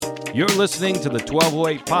You're listening to the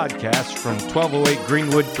 1208 podcast from 1208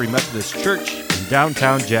 Greenwood Free Methodist Church in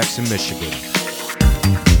downtown Jackson, Michigan.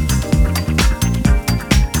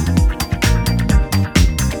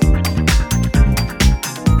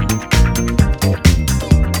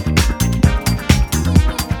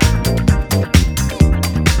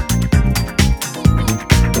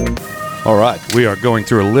 All right, we are going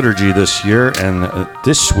through a liturgy this year, and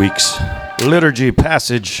this week's liturgy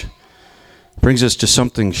passage brings us to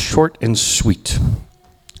something short and sweet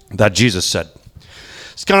that Jesus said.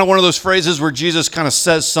 It's kind of one of those phrases where Jesus kind of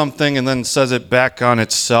says something and then says it back on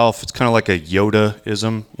itself. It's kind of like a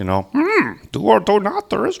Yoda-ism, do or do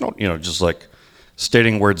not, there is no, just like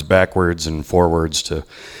stating words backwards and forwards to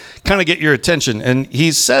kind of get your attention. And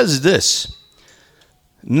he says this,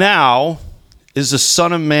 "Now is the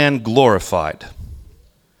Son of Man glorified,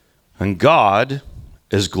 and God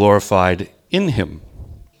is glorified in him.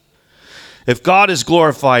 If God is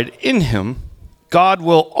glorified in him, God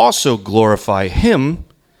will also glorify him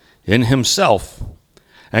in himself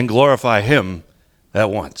and glorify him at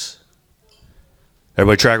once."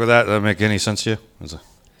 Everybody track with that? Does that make any sense to you?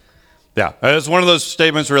 Yeah, it's one of those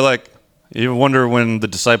statements where you wonder when the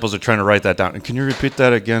disciples are trying to write that down. Can you repeat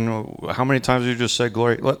that again? How many times did you just say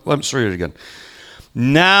glory? Let's read it again.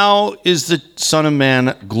 "Now is the Son of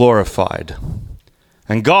Man glorified,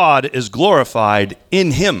 and God is glorified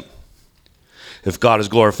in him. If God is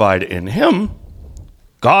glorified in him,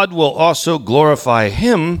 God will also glorify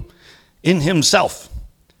him in himself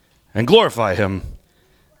and glorify him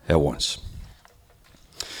at once."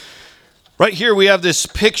 Right here we have this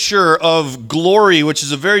picture of glory, which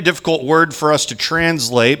is a very difficult word for us to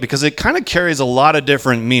translate because it kind of carries a lot of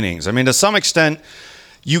different meanings. I mean, to some extent,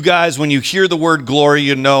 you guys, when you hear the word glory,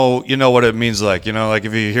 you know what it means. Like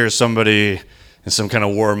if you hear somebody in some kind of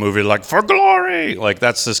war movie, like for glory, like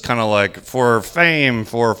that's this kind of like for fame,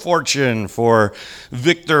 for fortune, for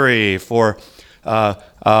victory, for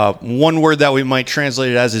one word that we might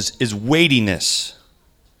translate it as is weightiness.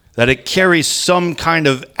 That it carries some kind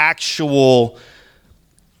of actual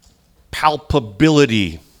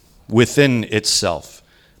palpability within itself.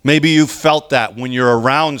 Maybe you felt that when you're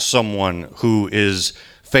around someone who is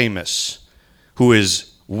famous, who is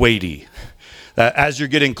weighty. As you're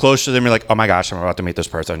getting close to them, you're like, oh my gosh, I'm about to meet this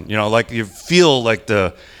person. You feel like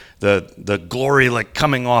the glory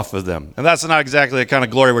coming off of them. And that's not exactly the kind of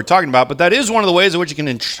glory we're talking about, but that is one of the ways in which you can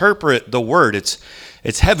interpret the word.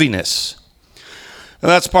 It's heaviness. And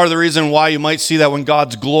that's part of the reason why you might see that when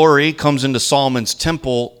God's glory comes into Solomon's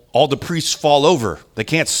temple, all the priests fall over. They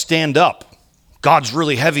can't stand up. God's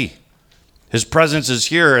really heavy. His presence is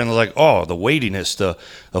here, and they're like, oh, the weightiness, the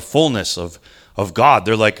fullness of God.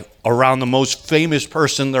 They're like around the most famous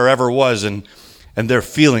person there ever was, and they're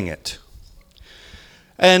feeling it.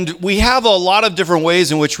 And we have a lot of different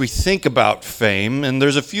ways in which we think about fame, and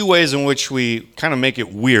there's a few ways in which we kind of make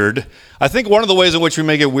it weird. I think one of the ways in which we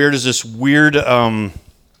make it weird is this weird,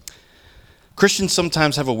 Christians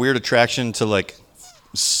sometimes have a weird attraction to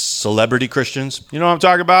celebrity Christians. You know what I'm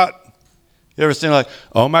talking about? You ever seen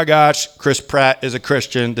oh my gosh, Chris Pratt is a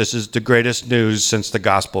Christian. This is the greatest news since the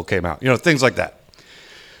gospel came out. Things like that.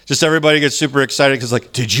 Just everybody gets super excited because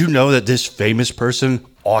did you know that this famous person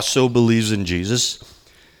also believes in Jesus?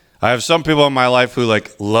 I have some people in my life who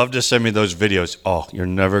love to send me those videos. Oh, you're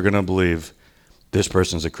never going to believe this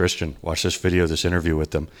person's a Christian. Watch this video, this interview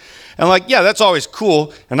with them. And yeah, that's always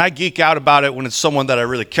cool. And I geek out about it when it's someone that I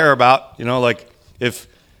really care about.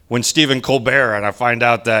 When Stephen Colbert, and I find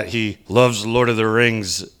out that he loves Lord of the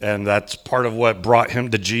Rings, and that's part of what brought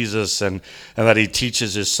him to Jesus, and that he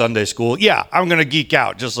teaches his Sunday school, yeah, I'm going to geek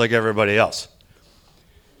out just like everybody else.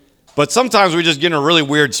 But sometimes we just get in a really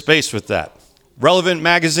weird space with that. Relevant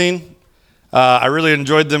magazine, I really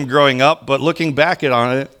enjoyed them growing up, but looking back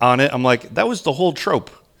on it, I'm like, that was the whole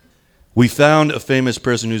trope. We found a famous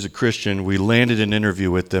person who's a Christian. We landed an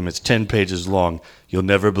interview with them. It's 10 pages long. You'll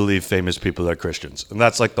never believe famous people are Christians. And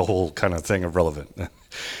that's the whole kind of thing of relevant.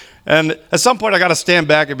 And at some point, I got to stand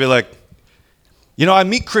back and be like, I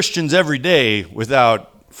meet Christians every day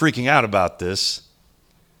without freaking out about this.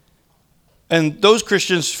 And those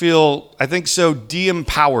Christians feel, I think, so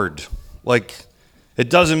de-empowered. It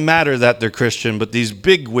doesn't matter that they're Christian, but these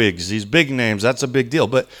big wigs, these big names, that's a big deal.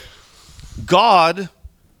 But God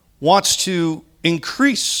wants to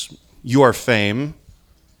increase your fame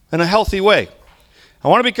in a healthy way. I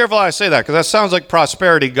want to be careful how I say that because that sounds like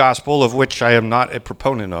prosperity gospel, of which I am not a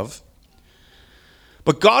proponent of.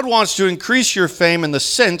 But God wants to increase your fame in the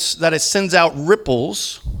sense that it sends out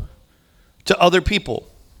ripples to other people.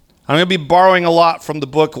 I'm going to be borrowing a lot from the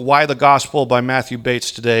book Why the Gospel by Matthew Bates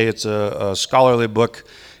today. It's a scholarly book.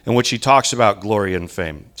 in which he talks about glory and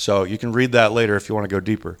fame. So you can read that later if you want to go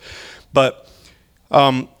deeper. But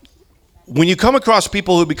when you come across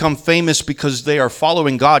people who become famous because they are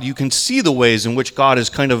following God, you can see the ways in which God has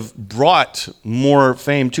kind of brought more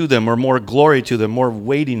fame to them, or more glory to them, more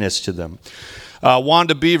weightiness to them.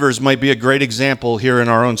 Wanda Beavers might be a great example here in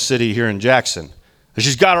our own city, here in Jackson.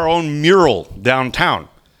 She's got her own mural downtown,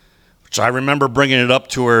 which I remember bringing it up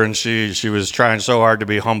to her, and she was trying so hard to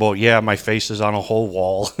be humble. Yeah, my face is on a whole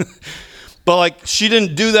wall. But she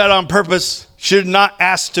didn't do that on purpose. She did not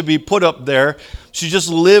ask to be put up there. She just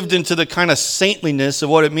lived into the kind of saintliness of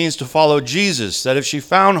what it means to follow Jesus, that if she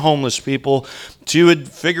found homeless people, she would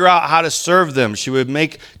figure out how to serve them. She would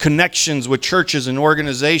make connections with churches and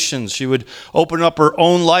organizations. She would open up her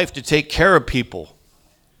own life to take care of people,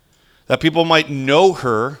 that people might know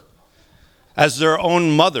her as their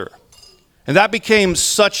own mother. And that became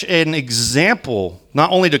such an example,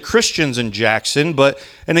 not only to Christians in Jackson, but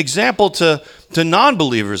an example to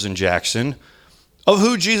non-believers in Jackson of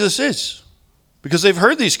who Jesus is. Because they've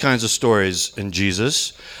heard these kinds of stories in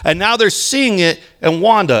Jesus, and now they're seeing it in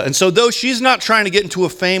Wanda. And so though she's not trying to get into a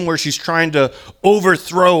fame where she's trying to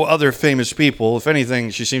overthrow other famous people, if anything,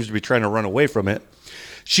 she seems to be trying to run away from it,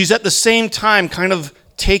 she's at the same time kind of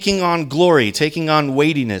taking on glory, taking on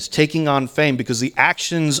weightiness, taking on fame, because the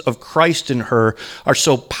actions of Christ in her are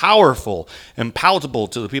so powerful and palatable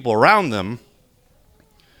to the people around them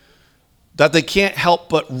that they can't help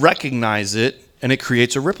but recognize it, and it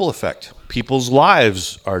creates a ripple effect. People's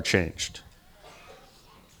lives are changed.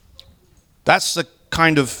 That's the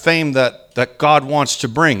kind of fame that God wants to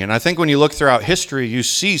bring. And I think when you look throughout history, you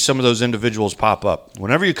see some of those individuals pop up.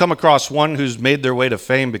 Whenever you come across one who's made their way to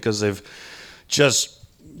fame because they've just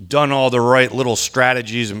done all the right little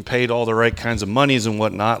strategies and paid all the right kinds of monies and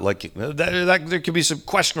whatnot, that there could be some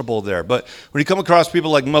questionable there. But when you come across people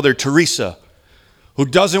like Mother Teresa, who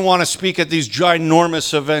doesn't want to speak at these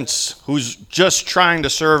ginormous events, who's just trying to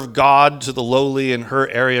serve God to the lowly in her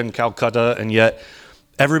area in Calcutta, and yet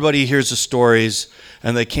everybody hears the stories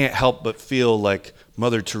and they can't help but feel like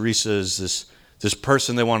Mother Teresa is this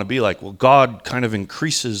person they want to be like. Well, God kind of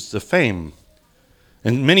increases the fame.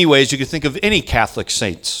 In many ways, you could think of any Catholic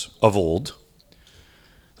saints of old,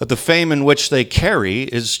 that the fame in which they carry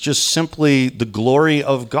is just simply the glory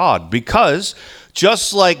of God. Because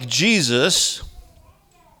just like Jesus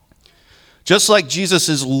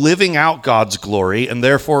is living out God's glory and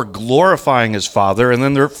therefore glorifying his Father, and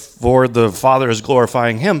then therefore the Father is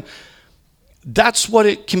glorifying him, that's what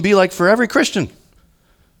it can be like for every Christian,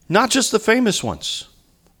 not just the famous ones.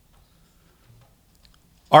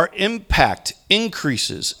 Our impact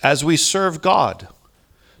increases as we serve God.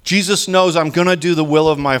 Jesus knows I'm going to do the will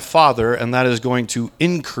of my Father, and that is going to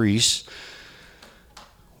increase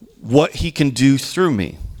what he can do through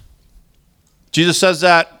me. Jesus says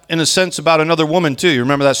that in a sense about another woman too. You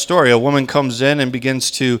remember that story? A woman comes in and begins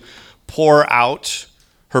to pour out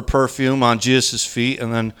her perfume on Jesus' feet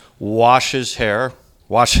and then wash his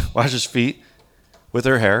feet with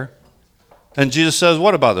her hair. And Jesus says,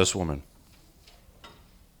 what about this woman?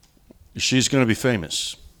 She's going to be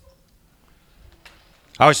famous.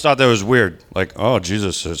 I always thought that was weird. Oh,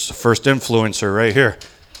 Jesus is the first influencer right here.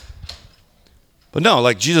 But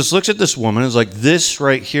no, Jesus looks at this woman and is like, this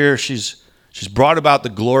right here, she's brought about the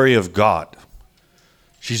glory of God.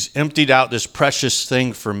 She's emptied out this precious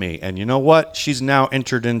thing for me. And you know what? She's now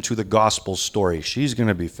entered into the gospel story. She's going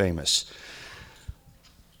to be famous.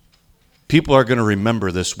 People are going to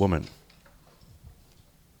remember this woman.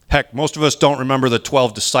 Heck, most of us don't remember the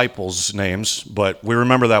 12 disciples' names, but we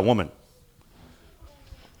remember that woman.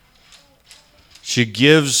 She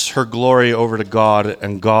gives her glory over to God,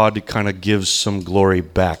 and God kind of gives some glory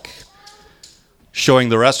back, showing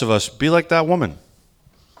the rest of us, be like that woman.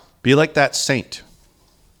 Be like that saint.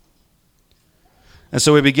 And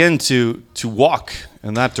so we begin to walk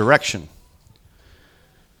in that direction.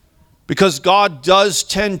 Because God does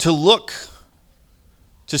tend to look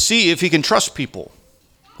to see if he can trust people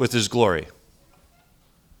with his glory.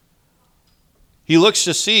 He looks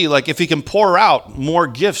to see if he can pour out more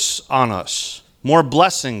gifts on us, more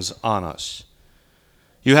blessings on us.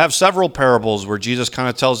 You have several parables where Jesus kind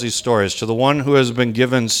of tells these stories. To the one who has been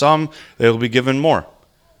given some, they will be given more,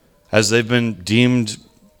 as they've been deemed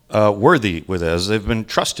worthy with it, as they've been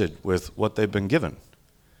trusted with what they've been given.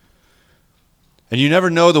 And you never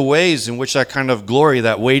know the ways in which that kind of glory,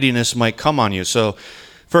 that weightiness might come on you. So,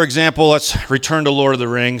 for example, let's return to Lord of the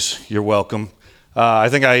Rings. You're welcome. I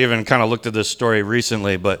think I even kind of looked at this story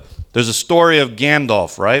recently, but there's a story of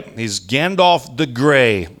Gandalf, right? He's Gandalf the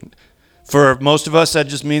Grey. For most of us, that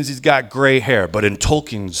just means he's got gray hair. But in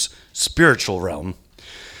Tolkien's spiritual realm,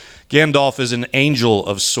 Gandalf is an angel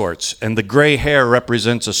of sorts, and the gray hair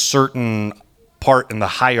represents a certain part in the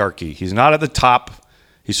hierarchy. He's not at the top,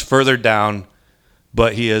 he's further down,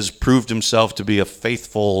 but he has proved himself to be a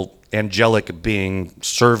faithful, angelic being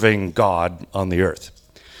serving God on the earth.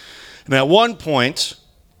 And at one point,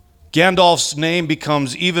 Gandalf's name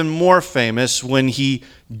becomes even more famous when he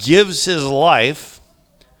gives his life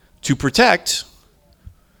to protect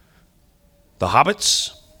the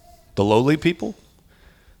hobbits, the lowly people,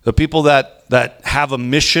 the people that have a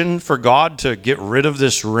mission for God to get rid of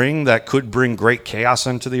this ring that could bring great chaos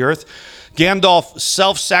into the earth. Gandalf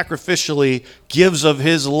self-sacrificially gives of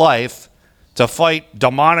his life to fight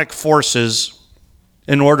demonic forces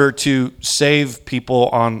in order to save people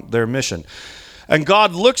on their mission. And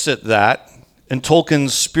God looks at that in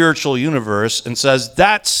Tolkien's spiritual universe and says,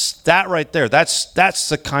 that's that right there. That's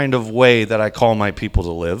the kind of way that I call my people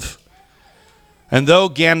to live. And though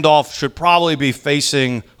Gandalf should probably be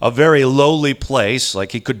facing a very lowly place,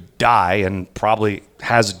 like he could die and probably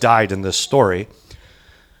has died in this story,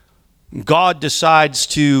 God decides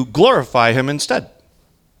to glorify him instead.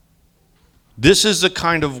 This is the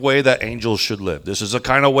kind of way that angels should live. This is the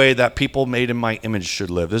kind of way that people made in my image should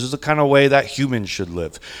live. This is the kind of way that humans should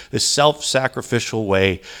live. This self-sacrificial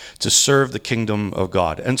way to serve the kingdom of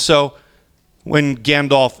God. And so when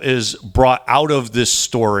Gandalf is brought out of this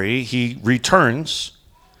story, he returns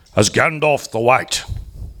as Gandalf the White.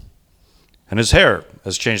 And his hair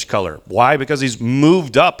has changed color. Why? Because he's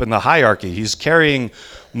moved up in the hierarchy. He's carrying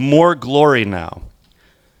more glory now.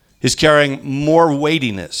 He's carrying more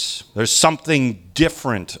weightiness. There's something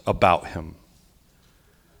different about him.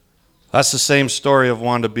 That's the same story of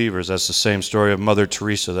Wanda Beavers. That's the same story of Mother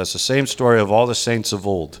Teresa. That's the same story of all the saints of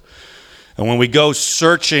old. And when we go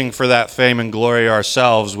searching for that fame and glory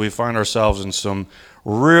ourselves, we find ourselves in some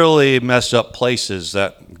really messed up places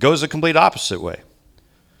that goes the complete opposite way.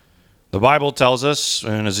 The Bible tells us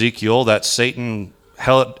in Ezekiel that Satan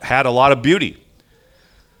had a lot of beauty.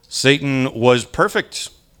 Satan was perfect.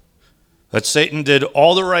 That Satan did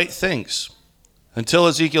all the right things. Until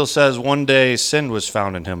Ezekiel says one day sin was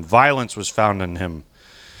found in him, violence was found in him,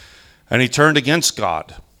 and he turned against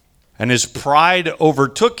God. And his pride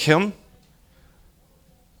overtook him,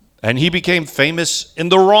 and he became famous in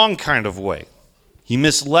the wrong kind of way. He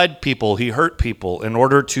misled people, he hurt people in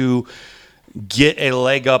order to get a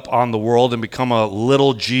leg up on the world and become a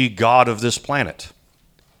little g god of this planet.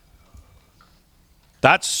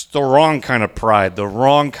 That's the wrong kind of pride, the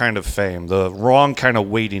wrong kind of fame, the wrong kind of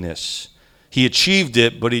weightiness. He achieved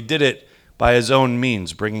it, but he did it by his own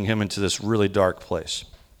means, bringing him into this really dark place.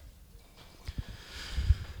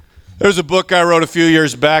 There's a book I wrote a few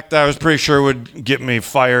years back that I was pretty sure would get me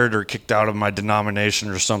fired or kicked out of my denomination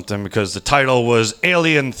or something because the title was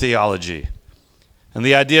Alien Theology. And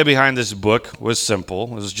the idea behind this book was simple.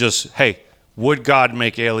 It was just, hey, would God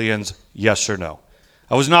make aliens? Yes or no?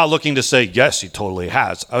 I was not looking to say, yes, he totally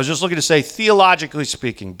has. I was just looking to say, theologically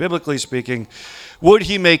speaking, biblically speaking, would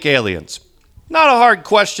he make aliens? Not a hard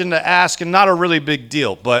question to ask and not a really big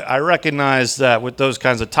deal, but I recognize that with those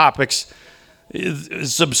kinds of topics,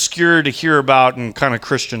 it's obscure to hear about in kind of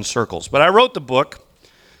Christian circles. But I wrote the book.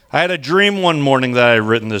 I had a dream one morning that I had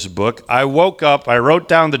written this book. I woke up, I wrote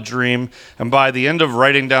down the dream, and by the end of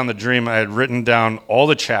writing down the dream, I had written down all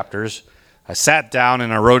the chapters. I sat down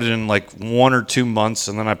and I wrote it in like 1 or 2 months,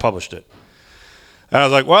 and then I published it. And I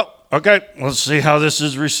was like, well, okay, let's see how this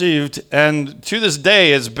is received. And to this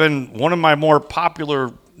day, it's been one of my more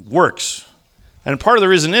popular works. And part of the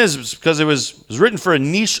reason is because it was written for a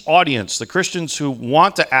niche audience, the Christians who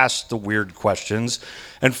want to ask the weird questions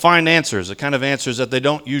and find answers, the kind of answers that they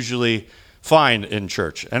don't usually find in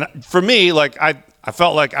church. And for me, like I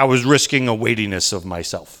felt like I was risking a weightiness of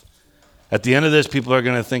myself. At the end of this, people are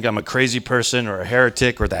going to think I'm a crazy person or a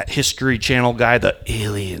heretic or that History Channel guy, the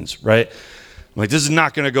aliens, right? I'm like, this is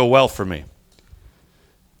not going to go well for me.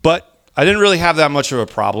 But I didn't really have that much of a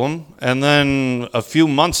problem. And then a few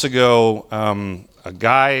months ago, a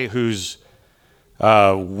guy who's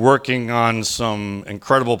working on some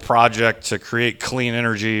incredible project to create clean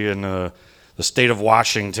energy in the state of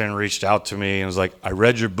Washington reached out to me and was like, I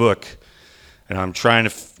read your book and I'm trying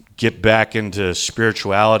to get back into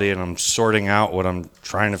spirituality and I'm sorting out what I'm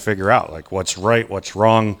trying to figure out, like what's right, what's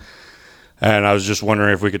wrong. And I was just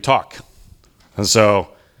wondering if we could talk. And so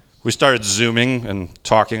we started Zooming and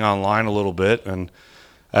talking online a little bit, and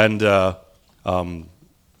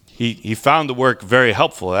he found the work very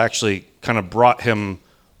helpful. It actually kind of brought him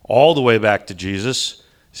all the way back to Jesus.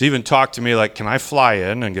 He even talked to me like, can I fly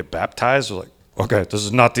in and get baptized? I was like, okay, this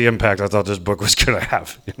is not the impact I thought this book was going to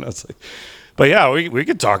have. It's like, but yeah, we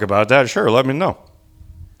could talk about that. Sure, let me know.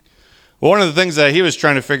 One of the things that he was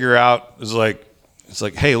trying to figure out is it's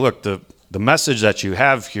like, hey, look, the message that you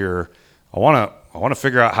have here, I want to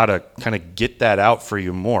figure out how to kind of get that out for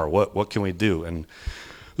you more. What can we do? And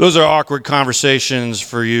those are awkward conversations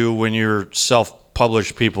for you when you're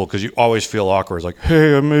self-published people, because you always feel awkward. It's like,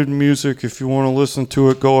 hey, I made music. If you want to listen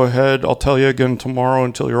to it, go ahead. I'll tell you again tomorrow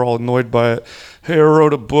until you're all annoyed by it. Hey, I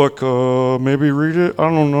wrote a book. Maybe read it. I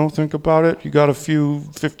don't know. Think about it. You got a few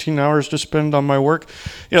 15 hours to spend on my work.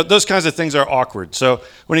 Those kinds of things are awkward. So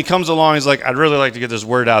when he comes along, he's like, I'd really like to get this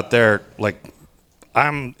word out there. Like,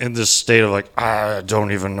 I'm in this state of I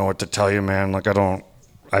don't even know what to tell you, man.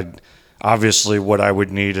 Obviously what I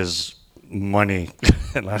would need is money.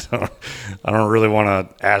 And I don't really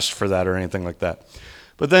want to ask for that or anything like that.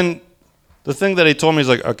 But then the thing that he told me is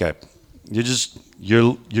like, okay,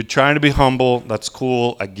 you're trying to be humble. That's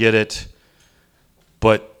cool. I get it.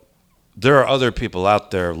 But there are other people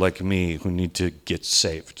out there like me who need to get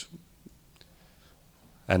saved.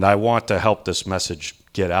 And I want to help this message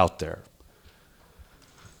get out there.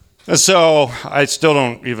 And so I still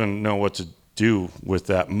don't even know what to do with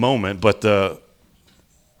that moment, but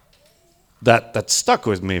that stuck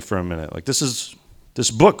with me for a minute. Like, this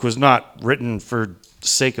book was not written for the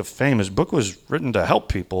sake of fame. This book was written to help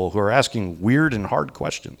people who are asking weird and hard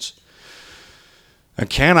questions. And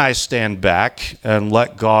can I stand back and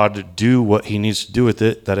let God do what he needs to do with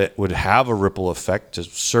it, that it would have a ripple effect to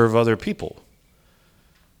serve other people?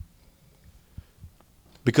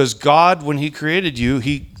 Because God, when he created you,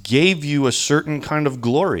 he gave you a certain kind of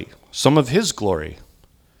glory, some of his glory.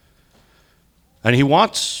 And he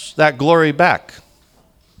wants that glory back.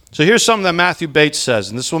 So here's something that Matthew Bates says,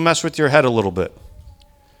 and this will mess with your head a little bit.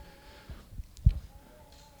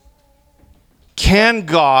 Can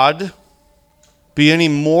God be any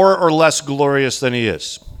more or less glorious than he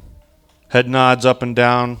is? Head nods up and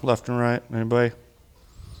down, left and right. Anybody?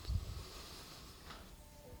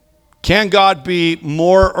 Can God be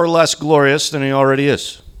more or less glorious than he already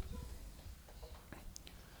is?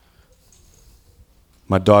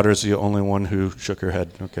 My daughter's the only one who shook her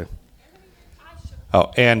head. Okay.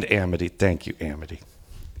 Oh, and Amity. Thank you, Amity.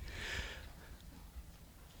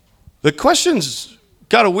 The question's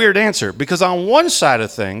got a weird answer, because on one side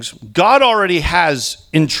of things, God already has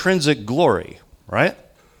intrinsic glory, right?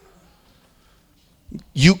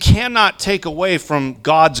 You cannot take away from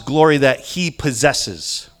God's glory that he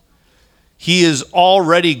possesses. He is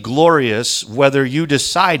already glorious, whether you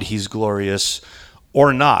decide he's glorious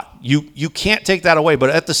or not. You can't take that away. But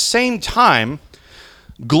at the same time,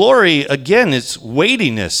 glory, again, it's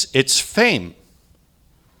weightiness, it's fame.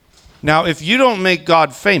 Now, if you don't make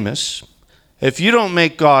God famous, if you don't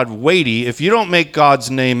make God weighty, if you don't make God's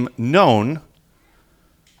name known,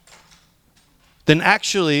 then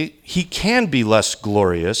actually he can be less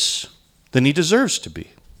glorious than he deserves to be.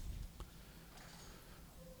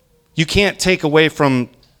 You can't take away from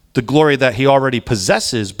the glory that he already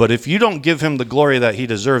possesses, but if you don't give him the glory that he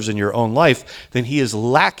deserves in your own life, then he is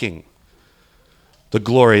lacking the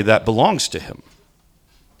glory that belongs to him.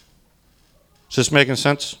 Is this making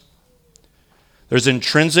sense? There's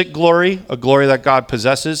intrinsic glory, a glory that God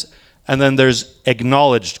possesses, and then there's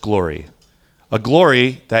acknowledged glory, a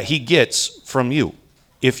glory that he gets from you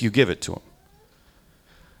if you give it to him.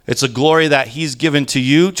 It's a glory that he's given to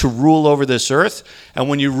you to rule over this earth. And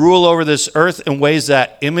when you rule over this earth in ways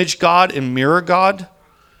that image God and mirror God,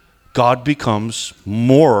 God becomes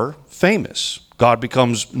more famous. God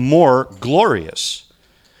becomes more glorious.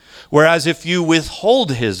 Whereas if you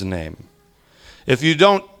withhold his name, if you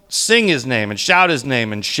don't sing his name and shout his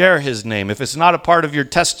name and share his name, if it's not a part of your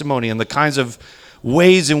testimony and the kinds of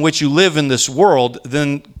ways in which you live in this world,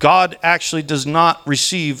 then God actually does not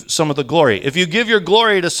receive some of the glory. If you give your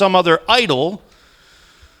glory to some other idol,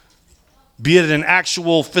 be it an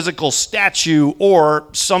actual physical statue or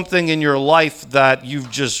something in your life that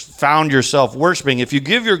you've just found yourself worshiping, if you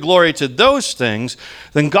give your glory to those things,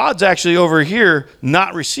 then God's actually over here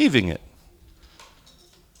not receiving it.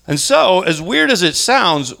 And so, as weird as it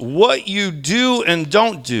sounds, what you do and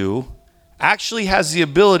don't do actually has the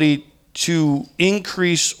ability to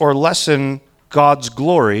increase or lessen God's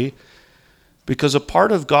glory, because a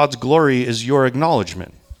part of God's glory is your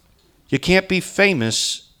acknowledgement. You can't be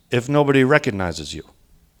famous if nobody recognizes you.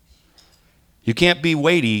 You can't be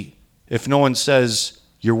weighty if no one says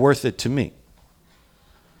you're worth it to me.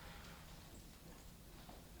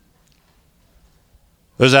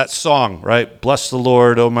 There's that song, right? Bless the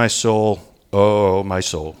Lord, oh my soul,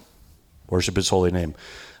 worship his holy name.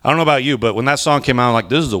 I don't know about you, but when that song came out, I'm like,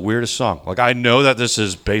 this is the weirdest song. Like, I know that this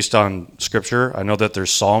is based on scripture. I know that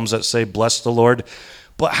there's psalms that say, bless the Lord.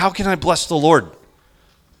 But how can I bless the Lord?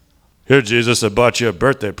 Here, Jesus, I bought you a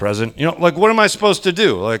birthday present. Like, what am I supposed to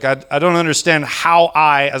do? Like, I don't understand how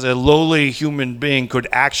I, as a lowly human being, could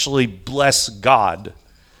actually bless God.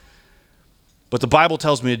 But the Bible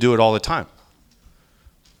tells me to do it all the time.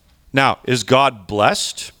 Now, is God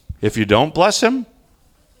blessed if you don't bless him?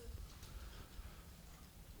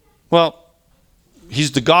 Well,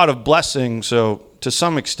 he's the God of blessing, so to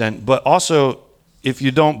some extent, but also if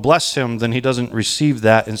you don't bless him, then he doesn't receive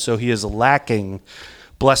that, and so he is lacking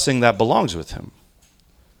blessing that belongs with him.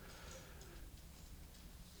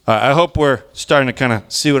 I hope we're starting to kind of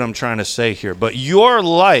see what I'm trying to say here, but your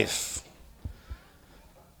life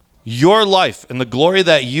and the glory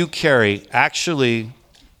that you carry actually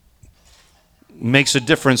makes a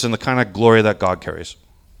difference in the kind of glory that God carries.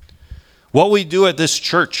 What we do at this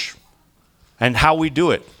church and how we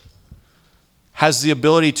do it has the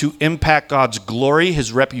ability to impact God's glory,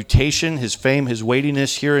 his reputation, his fame, his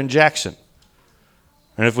weightiness here in Jackson.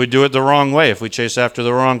 And if we do it the wrong way, if we chase after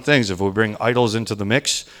the wrong things, if we bring idols into the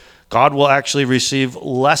mix, God will actually receive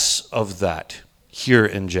less of that here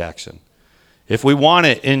in Jackson. If we want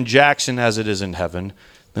it in Jackson as it is in heaven,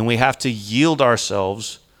 then we have to yield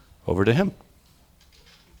ourselves over to him.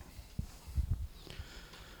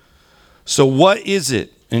 So what is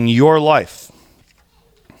it in your life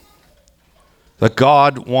that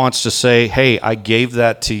God wants to say, hey, I gave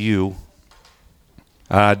that to you.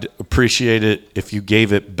 I'd appreciate it if you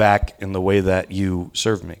gave it back in the way that you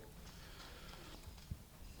serve me.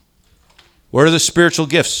 What are the spiritual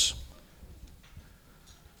gifts?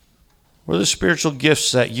 What are the spiritual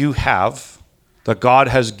gifts that you have, that God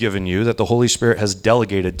has given you, that the Holy Spirit has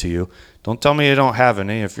delegated to you? Don't tell me you don't have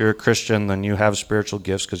any. If you're a Christian, then you have spiritual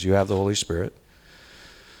gifts because you have the Holy Spirit.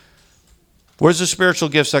 Where's the spiritual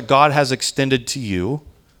gifts that God has extended to you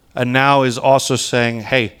and now is also saying,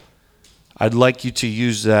 hey, I'd like you to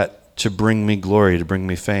use that to bring me glory, to bring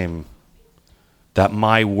me fame, that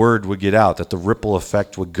my word would get out, that the ripple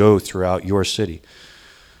effect would go throughout your city.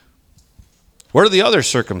 What are the other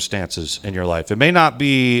circumstances in your life? It may not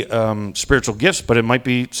be spiritual gifts, but it might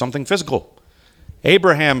be something physical.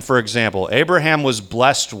 Abraham, for example. Abraham was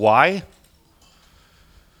blessed. Why?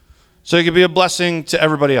 So he could be a blessing to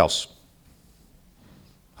everybody else.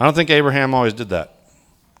 I don't think Abraham always did that.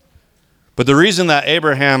 But the reason that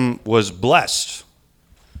Abraham was blessed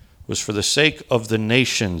was for the sake of the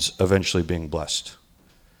nations eventually being blessed.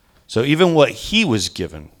 So even what he was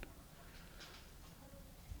given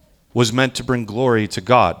was meant to bring glory to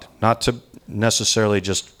God, not to necessarily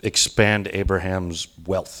just expand Abraham's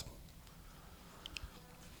wealth.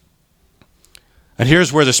 And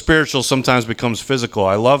here's where the spiritual sometimes becomes physical.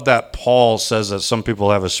 I love that Paul says that some people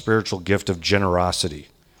have a spiritual gift of generosity.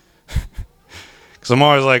 Because I'm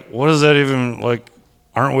always like, what is that even, like,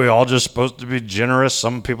 aren't we all just supposed to be generous?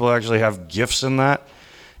 Some people actually have gifts in that.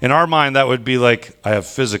 In our mind, that would be like, I have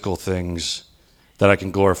physical things that I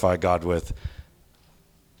can glorify God with.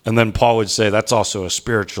 And then Paul would say that's also a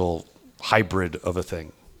spiritual hybrid of a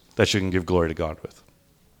thing that you can give glory to God with.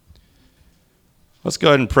 Let's go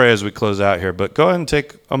ahead and pray as we close out here, but go ahead and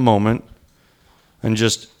take a moment and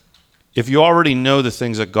just, if you already know the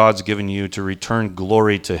things that God's given you to return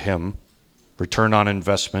glory to him, return on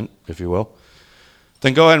investment, if you will,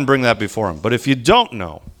 then go ahead and bring that before him. But if you don't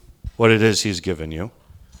know what it is he's given you,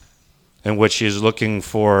 in which he's looking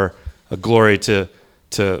for a glory to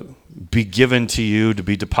be given to you, to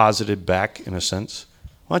be deposited back in a sense,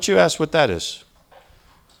 why don't you ask what that is?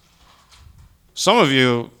 Some of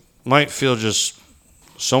you might feel just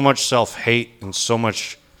so much self-hate and so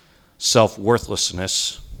much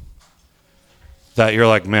self-worthlessness that you're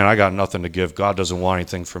like, man, I got nothing to give. God doesn't want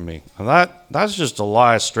anything from me. And that's just a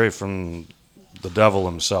lie straight from the devil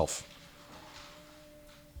himself.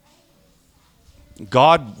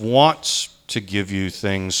 God wants to give you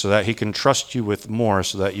things so that he can trust you with more,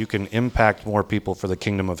 so that you can impact more people for the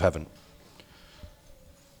kingdom of heaven.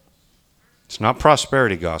 It's not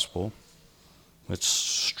prosperity gospel. It's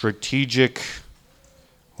strategic,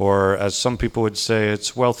 or as some people would say,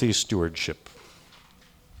 it's wealthy stewardship.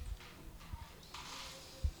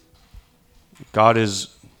 God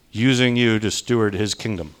is using you to steward his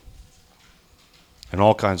kingdom in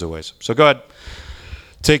all kinds of ways. So go ahead,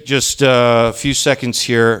 take just a few seconds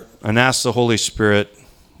here and ask the Holy Spirit,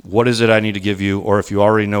 what is it I need to give you? Or if you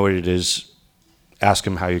already know what it is, ask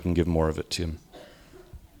him how you can give more of it to him.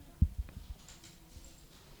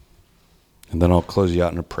 And then I'll close you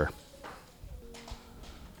out in a prayer.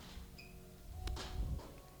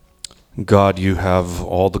 God, you have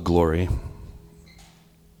all the glory.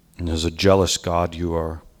 And as a jealous God, you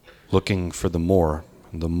are looking for the more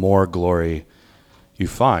glory you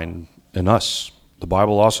find in us. The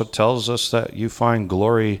Bible also tells us that you find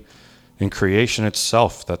glory in creation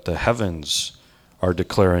itself, that the heavens are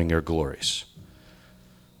declaring your glories,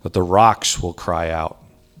 that the rocks will cry out.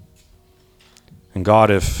 And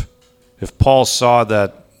God, if Paul saw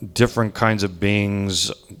that different kinds of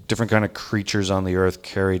beings, different kind of creatures on the earth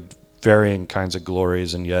carried varying kinds of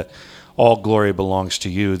glories, and yet all glory belongs to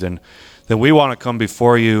you, then we want to come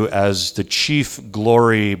before you as the chief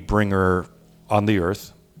glory bringer on the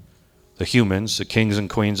earth, the humans, the kings and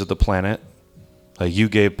queens of the planet, that you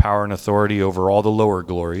gave power and authority over all the lower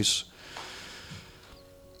glories.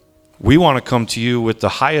 We want to come to you with the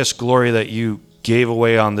highest glory that you gave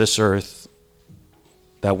away on this earth,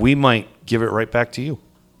 that we might give it right back to you.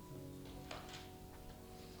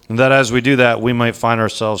 And that as we do that, we might find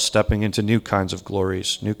ourselves stepping into new kinds of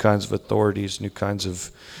glories, new kinds of authorities, new kinds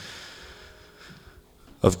of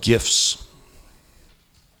gifts,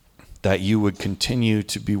 that you would continue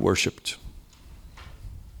to be worshiped.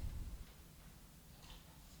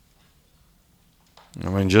 I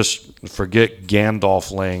mean, just forget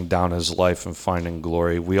Gandalf laying down his life and finding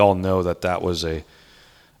glory. We all know that was a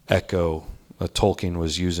echo that Tolkien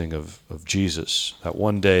was using of Jesus. That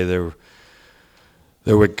one day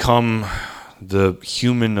there would come the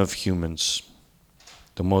human of humans,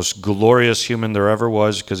 the most glorious human there ever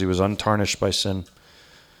was, because he was untarnished by sin.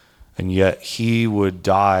 And yet he would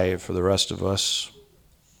die for the rest of us,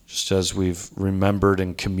 just as we've remembered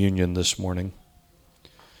in communion this morning.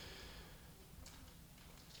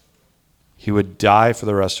 He would die for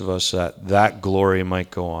the rest of us, that glory might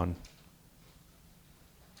go on.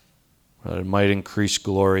 That it might increase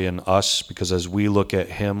glory in us, because as we look at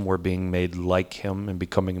him, we're being made like him and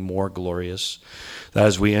becoming more glorious. That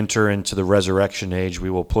as we enter into the resurrection age, we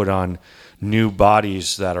will put on new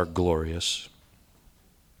bodies that are glorious.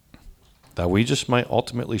 That we just might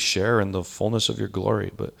ultimately share in the fullness of your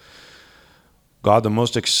glory. But God, the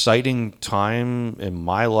most exciting time in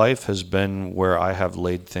my life has been where I have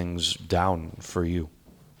laid things down for you,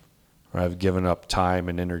 where I've given up time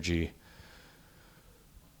and energy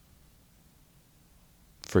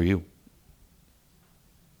for you.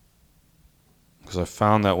 Because I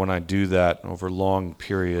found that when I do that over long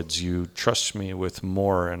periods, you trust me with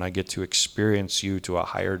more, and I get to experience you to a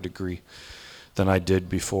higher degree than I did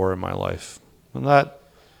before in my life. And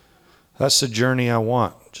that's the journey I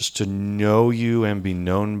want, just to know you and be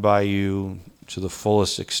known by you to the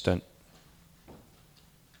fullest extent.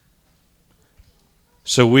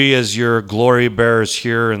 So we, as your glory bearers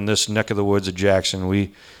here in this neck of the woods of Jackson,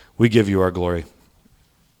 we give you our glory.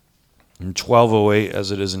 In 1208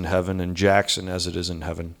 as it is in heaven, in Jackson as it is in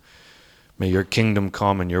heaven. May your kingdom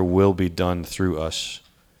come and your will be done through us.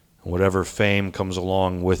 And whatever fame comes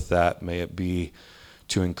along with that, may it be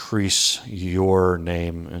to increase your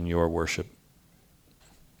name and your worship.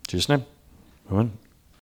 In Jesus' name, amen.